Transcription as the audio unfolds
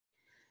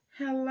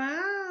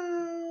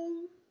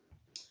Hello,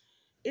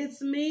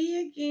 it's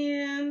me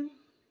again.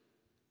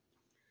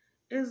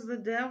 Is the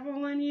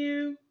devil in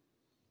you?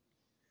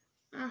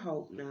 I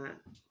hope not.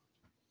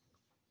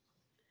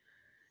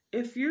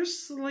 If you're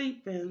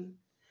sleeping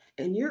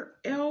and you're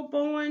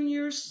elbowing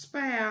your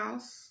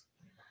spouse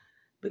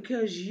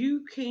because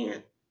you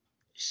can't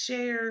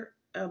share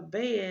a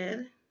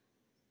bed,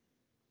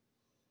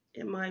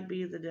 it might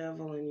be the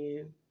devil in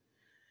you.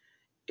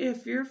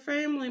 If your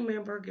family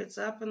member gets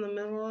up in the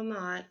middle of the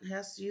night and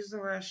has to use the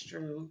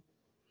restroom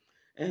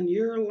and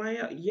you're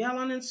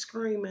yelling and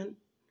screaming,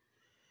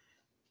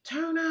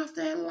 turn off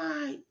that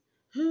light.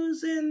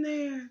 Who's in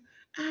there?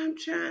 I'm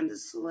trying to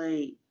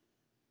sleep.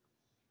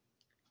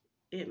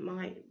 It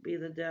might be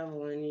the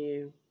devil in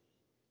you.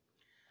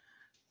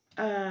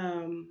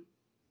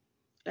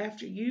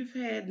 After you've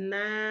had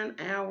 9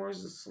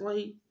 hours of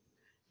sleep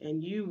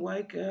and you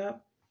wake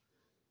up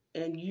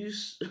and you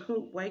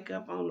wake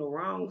up on the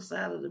wrong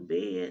side of the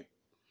bed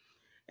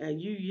and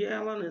you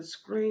yelling and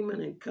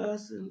screaming and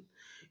cussing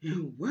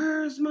and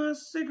where's my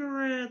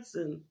cigarettes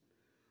and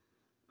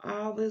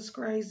all this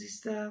crazy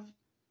stuff,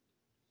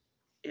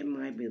 it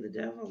might be the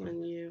devil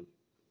in you.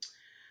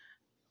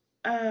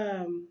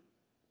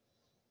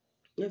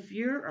 If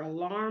your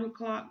alarm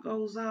clock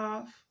goes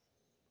off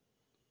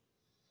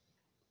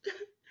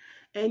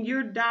and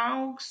your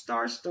dog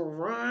starts to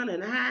run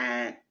and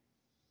hide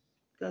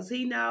because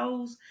he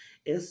knows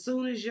as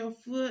soon as your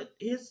foot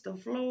hits the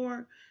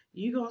floor,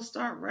 you're going to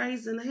start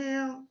raising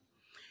hell,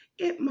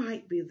 it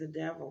might be the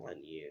devil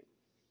in you.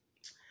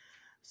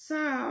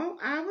 So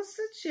I would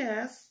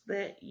suggest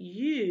that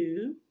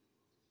you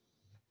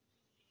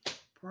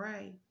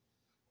pray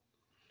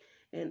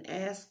and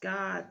ask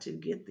God to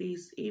get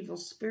these evil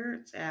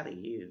spirits out of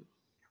you.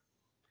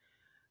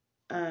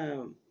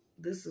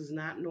 This is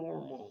not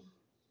normal.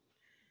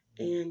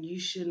 And you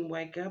shouldn't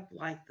wake up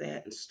like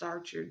that and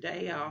start your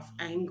day off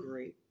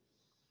angry.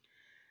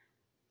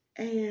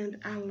 And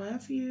I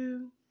love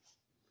you.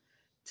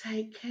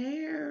 Take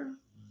care.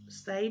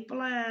 Stay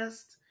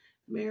blessed.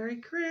 Merry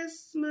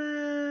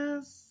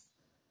Christmas.